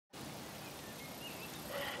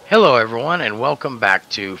Hello everyone and welcome back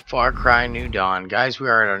to Far Cry New Dawn. Guys, we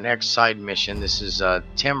are at our next side mission. This is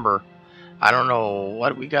Timber. I don't know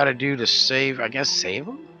what we got to do to save, I guess save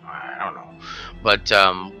him? I don't know. But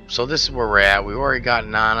so this is where we're at. We already got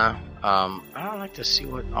Nana. I don't like to see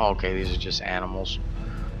what, oh okay, these are just animals.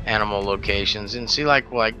 Animal locations. And see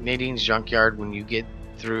like Nadine's Junkyard, when you get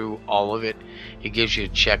through all of it, it gives you a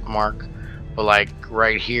check mark. But like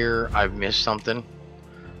right here, I've missed something.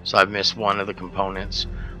 So I've missed one of the components.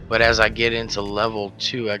 But as I get into level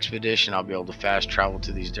 2 expedition, I'll be able to fast travel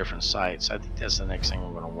to these different sites. I think that's the next thing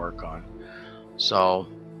we're going to work on. So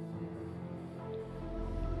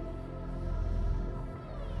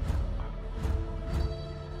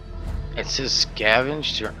it says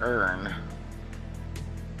scavenge to earn.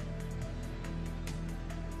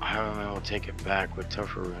 Highwaymen will take it back with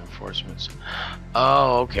tougher reinforcements.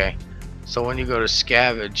 Oh, okay. So when you go to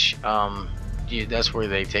scavenge, that's where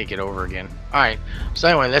they take it over again. Alright, so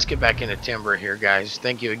anyway, let's get back into Timber here, guys.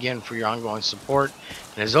 Thank you again for your ongoing support.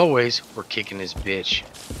 And as always, we're kicking this bitch.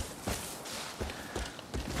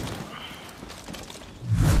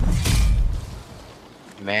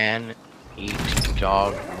 Man, eat,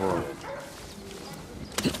 dog, world.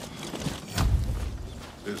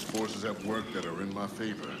 There's forces at work that are in my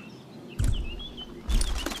favor.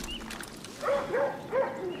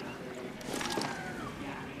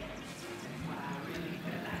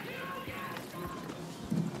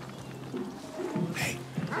 Hey,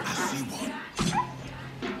 I see one.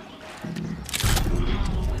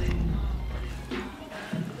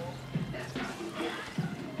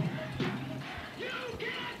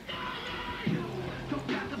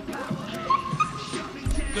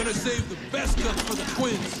 Gonna save the best cuts for the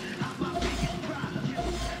twins.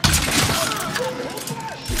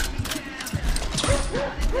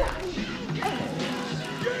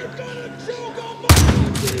 You're gonna choke on my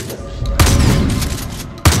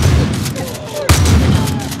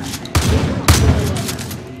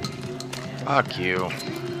Fuck you.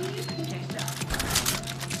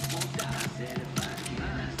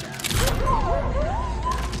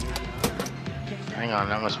 Hang on,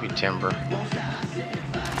 that must be Timber.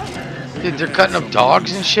 Dude, they're cutting up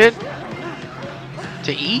dogs and shit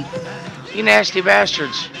to eat? You nasty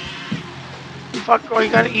bastards. Fuck, oh,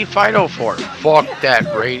 you gotta eat Fido for it. Fuck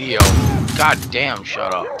that radio. God damn,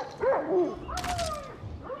 shut up.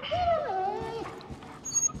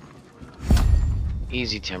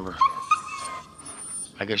 Easy, Timber.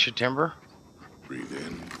 I guess you're Timber? Breathe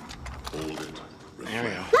in, hold it. There we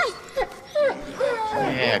go.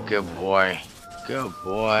 Yeah, good boy. Good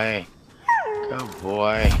boy. Good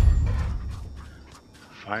boy.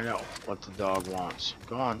 Find out what the dog wants.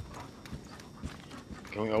 Go on.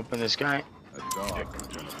 Can we open this guy? A dog can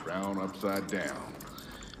turn a brown upside down.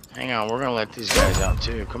 Hang on, we're gonna let these guys out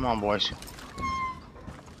too. Come on, boys.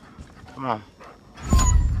 Come on.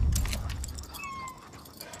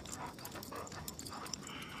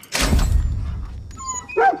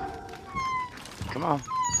 Come on.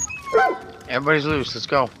 Everybody's loose. Let's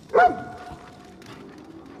go.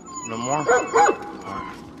 No more? Right.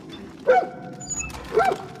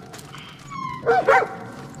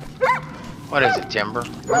 What is it, Timber?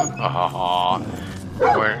 Oh,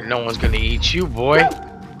 no one's gonna eat you, boy.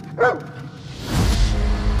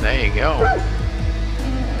 There you go.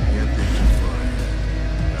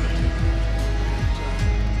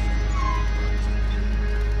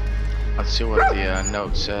 Let's see what the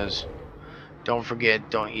note says. Don't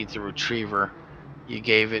forget, don't eat the retriever. You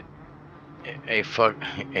gave it a fuck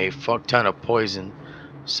ton of poison,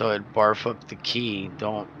 so it barf up the key.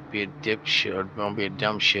 Don't be a dipshit. Don't be a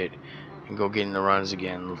dumb shit, and go get in the runs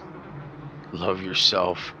again. Love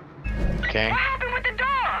yourself. Okay. What happened with the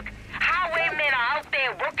dog? Highwaymen are out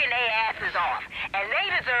there working their asses off, and they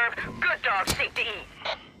deserve good dog shit to eat.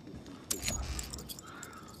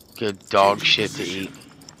 Good dog shit to eat.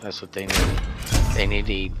 That's what they need. They need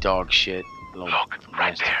to eat dog shit. Look,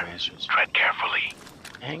 right there. Bastards. Tread carefully.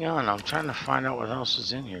 Hang on, I'm trying to find out what else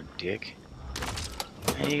is in here, dick.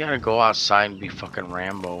 Hey, you gotta go outside and be fucking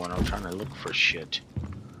Rambo when I'm trying to look for shit.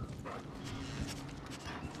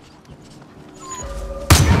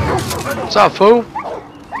 What's up, fool?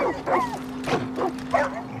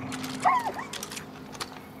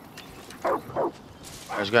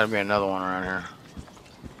 There's gotta be another one around here.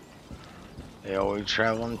 They always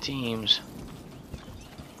travel in teams.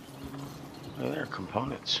 Oh, there are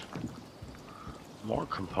components. More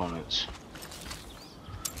components.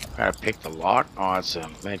 Gotta pick the lock. Oh, it's a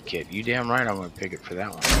med kit. You damn right I'm gonna pick it for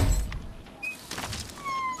that one.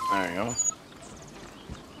 There you go.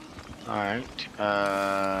 Alright.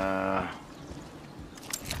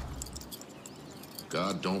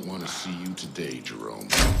 God don't want to see you today, Jerome.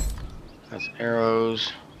 That's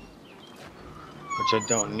arrows, which I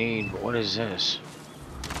don't need, but what is this?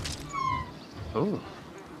 Ooh,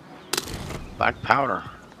 black powder.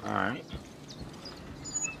 Alright.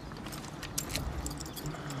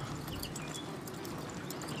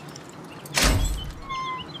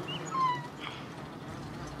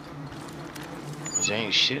 Is there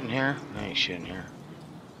any shit in here? There ain't shit in here.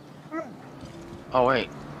 Oh, wait.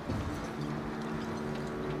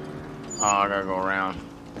 Oh, I gotta go around.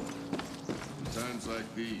 Times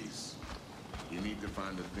like these, you need to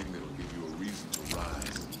find a thing that will give you a reason to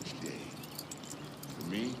rise each day. For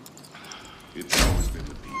me, it's always been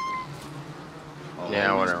the people. I'll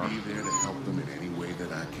Yeah, always whatever. be there to help them in any way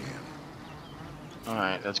that I can.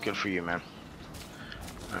 Alright, that's good for you, man.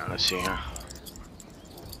 Alright, let's see here.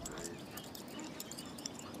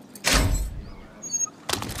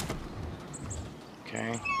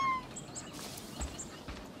 Okay.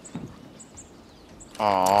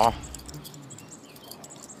 Aww.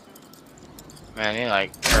 Man, he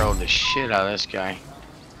like arrowed the shit out of this guy.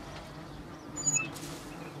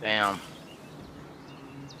 Damn.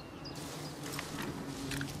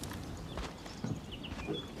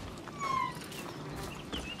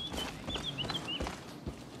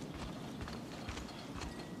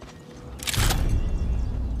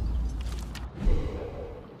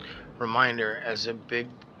 Reminder,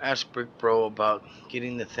 ask Bryk Bro about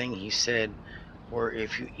getting the thing he said, where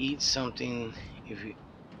if you eat something, if you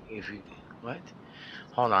what?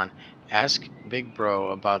 Hold on. Ask Big Bro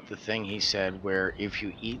about the thing he said, where if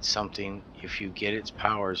you eat something, if you get its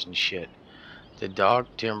powers and shit. The dog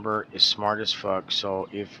Timber is smart as fuck, so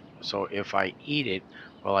if I eat it,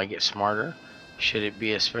 will I get smarter? Should it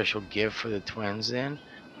be a special gift for the twins then?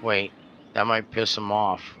 Wait, that might piss them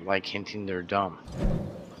off, like hinting they're dumb.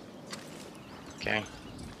 Okay.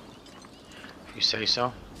 If you say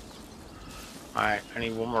so. Alright, I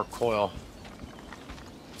need one more coil.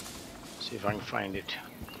 See if I can find it.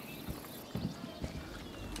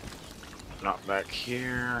 Not back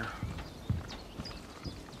here.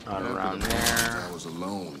 Not around there. I was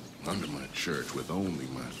alone under my church with only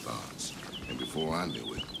my thoughts. And before I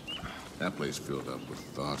knew it, that place filled up with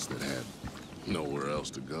thoughts that had nowhere else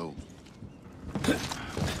to go.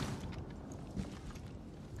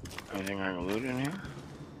 Anything I can loot in here?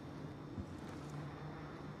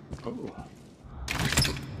 Oh.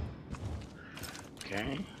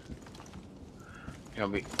 Okay. You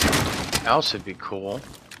know, else would be cool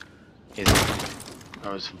is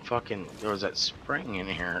there was that spring in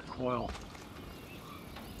here, coil.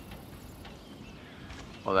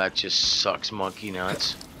 Well, that just sucks monkey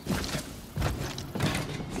nuts.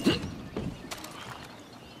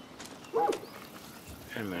 Wait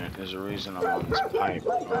a minute, there's a reason I'm on this pipe.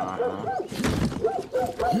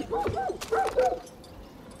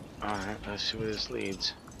 Alright, let's see where this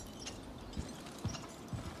leads.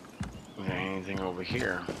 Okay, anything over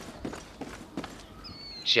here?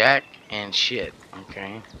 Jack and shit,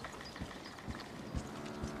 okay.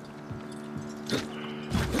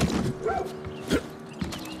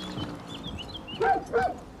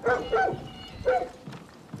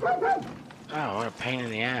 Oh, what a pain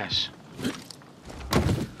in the ass.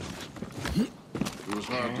 It was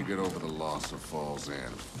hard to get over the loss of Fall's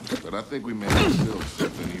End, but I think we managed to build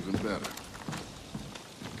something even better.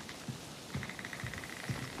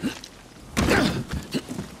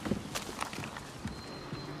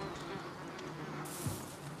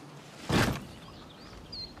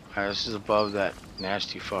 Alright, this is above that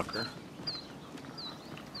nasty fucker.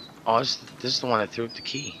 Oh, this is the one that threw up the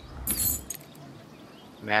key.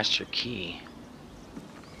 Master key.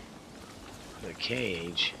 The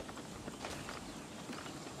cage.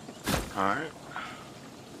 Alright.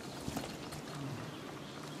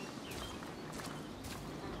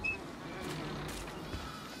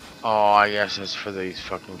 Oh, I guess it's for these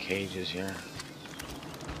fucking cages here.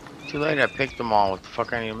 Too late, I picked them all. What the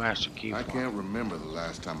fuck I need a master key for? I can't remember the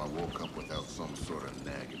last time I woke up without some sort of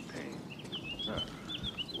nagging pain.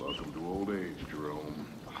 Welcome to old age, Jerome.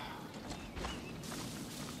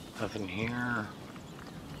 Nothing here.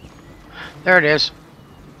 There it is.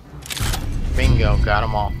 Bingo, got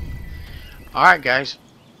them all. Alright, guys.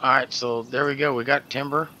 Alright, so there we go. We got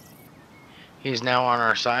Timber. He's now on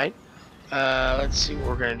our side. Let's see what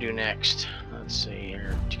we're going to do next. Let's see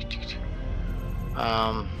here.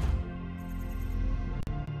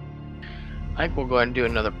 I think we'll go ahead and do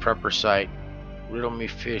another prepper site. Riddle me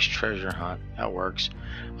fish treasure hunt. That works.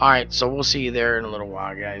 Alright, so we'll see you there in a little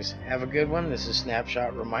while, guys. Have a good one. This is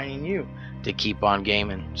Snapshot reminding you to keep on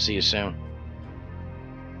gaming. See you soon.